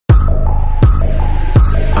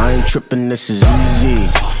ain't trippin', this is easy,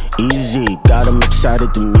 easy. Got 'em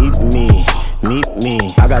excited to meet me, meet me.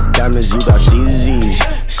 I got diamonds, you got CZs,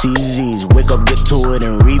 CZs. Wake up, get to it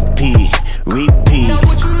and repeat, repeat.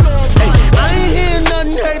 Hey, I ain't hear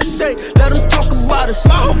nothing haters say, let 'em talk about us.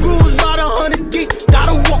 My whole crew is about 100 deep,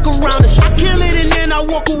 gotta walk around it. I kill it and then I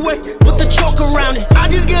walk away with the chalk around it. I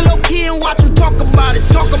just get low key and watch them talk about it,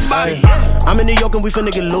 talk about it. I'm in New York and we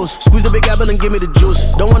finna get loose. Squeeze the big apple and give me the juice.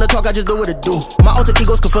 Don't wanna talk, I just do what it do. My alter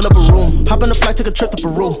egos can fill up a room. Hop on the flight, take a trip to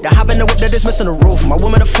Peru. Yeah, hop in the whip, that is missing the roof. My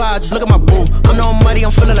woman a fire, just look at my boo. I'm no money,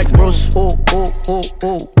 I'm feeling like Bruce. Ooh, ooh, ooh,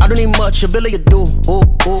 ooh. I don't need much, ability to do. Ooh,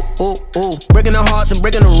 ooh, ooh, ooh. Breaking the hearts and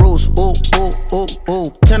breaking the rules. Ooh, ooh, ooh, ooh.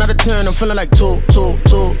 10 out of 10, I'm feeling like 2, 2,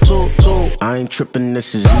 2, 2, 2. I ain't tripping,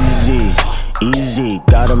 this is easy, easy.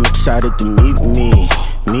 Got 'em excited to meet me,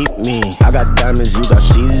 meet me. I got diamonds, you got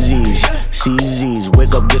CZs, CZs.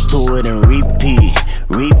 Wake up, get to it and repeat,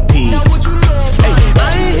 repeat. Hey,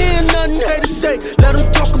 I ain't hear nothing haters say, let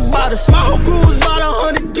 'em talk about us. My whole crew is about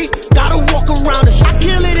 100 deep, gotta walk around us. I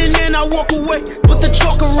kill it and then I walk away with the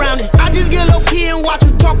chalk around it. I just get low key and watch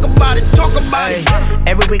them talk about it, talk about it.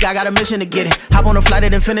 Every week I got a mission to get it. Hop on a flight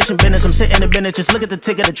and then finish in business. I'm sitting in business, just look at the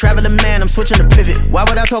ticket. A traveling man, I'm switching to pivot. Why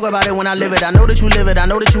would I talk about it when I live it? I know that you live it, I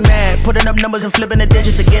know that you mad. Putting up numbers and flipping the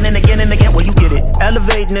digits again and again and again. Well, you get it.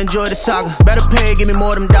 Elevate and enjoy the saga. Better pay, give me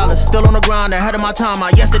more than dollars. Still on the grind, ahead of my time.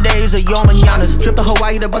 My yesterdays are yo mananas. Trip to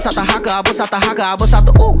Hawaii to bust out the haka. I bust out the haka, I bust out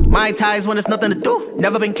the ooh. My ties when it's nothing to do.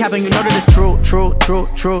 Never been capping, you know that it's true, true, true,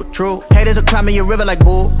 true, true. Haters are climbing your river like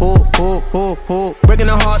boo, boo, boo, boo, boo. Breaking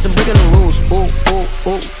the hearts and breaking the rules. Ooh, ooh,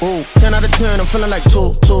 ooh, ooh. 10 out of 10, I'm feeling like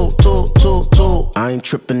 2, 2, 2, 2, 2. I ain't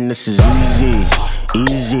tripping, this is easy,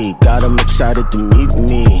 easy. Got 'em excited to meet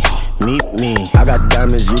me, meet me. I got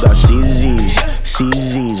diamonds, you got CZs,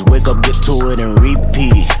 CZs. Wake up, get to it and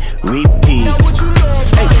repeat, repeat.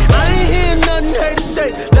 Hey, I ain't hear nothing haters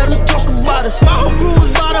say, let 'em talk about us. My whole crew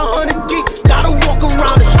is about 100 deep, gotta walk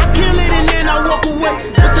around us. I kill it and then I walk away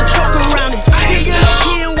with the chalk around it. I just get low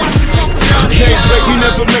key and watch them talk about it. Can't break me,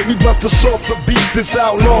 never make me bust the softer beats. This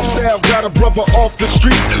outlaw style got a brother off the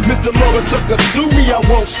streets. Mr. Laura took a sue me, I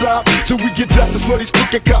won't stop till we get justice for these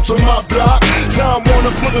crooked cops on my block. Time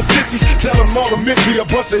Warner for the sissies, tell them all to miss me. A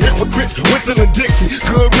bunch of hypocrites, whistling Dixie.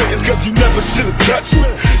 Good riddance, cause you never should've touched me.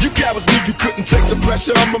 You cowards knew you couldn't take the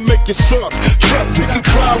pressure, I'ma make you suck. Trust me,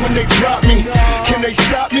 cry when they drop me. Can they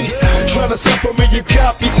stop me? Tryna suffer me your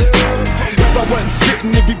copies. If I wasn't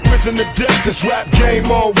spitting, it'd be prison to death. This rap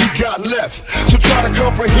game, all we got left. So try to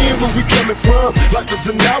comprehend where we coming from. Life is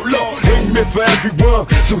an outlaw, ain't meant for everyone.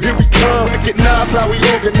 So here we come, recognize how we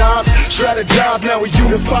organize, strategize, now we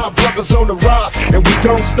unify, brothers on the rise. And we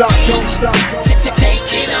don't stop, don't stop.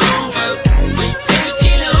 Take it over, we take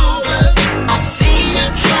it over. I see you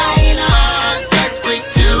trying hard, but we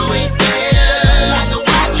do it better. I know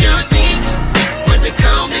what you think when we're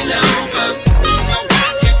coming over. I know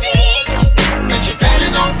what you think, but you better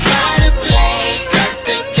don't try to play, cause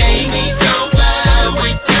the game is over.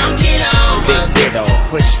 We took it over. Big ditto,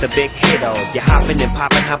 push the big hit-o. You hopping and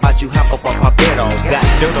popping, how about you hop up on my biddles? Got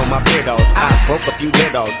dirt on my biddles, I broke a few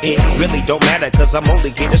littles. It really don't matter, cause I'm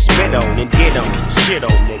only here to spit on and get on, shit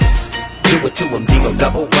on niggas. Do it to them, D-O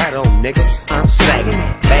double right on, nigga. I'm sagging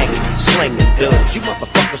it, bagging it, slinging dubs. You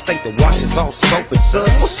motherfuckers think the wash is all soap and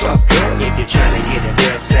suds. What's up, girl? If you're trying to get a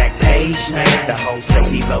dub sack page, man, the whole say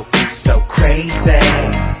he low-key so crazy.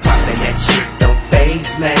 Popping that shit don't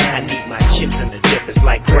phase, man. I need my chips in the dip, it's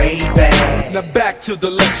like gravy. Now back to the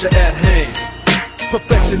lecture at hand.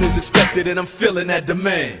 Perfection is expected and I'm feeling that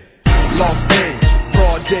demand. Lost age,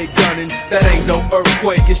 broad day gunning, that ain't no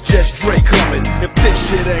earthquake, it's just Dre coming. If this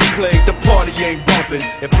shit ain't played, the party ain't bumping.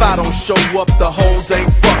 If I don't show up, the hoes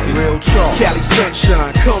ain't fucking. Real talk. Cali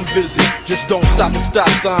sunshine, come visit. Just don't stop at stop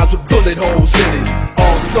signs with bullet holes in it.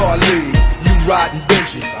 All-star league, you riding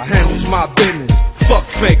benches. I handles my business, fuck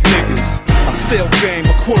fake niggas. I sell game,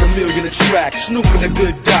 $250,000 a track. Snooping a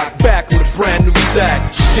good doc, back with a brand new sack.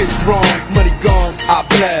 Shit's wrong, money gone, I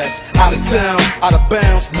blast. Out of town, out of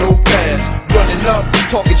bounds, no pass. Running up,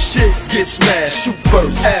 talking shit, get smashed. Shoot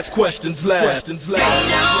first, ask questions last. Take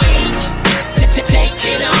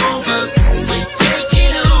it over.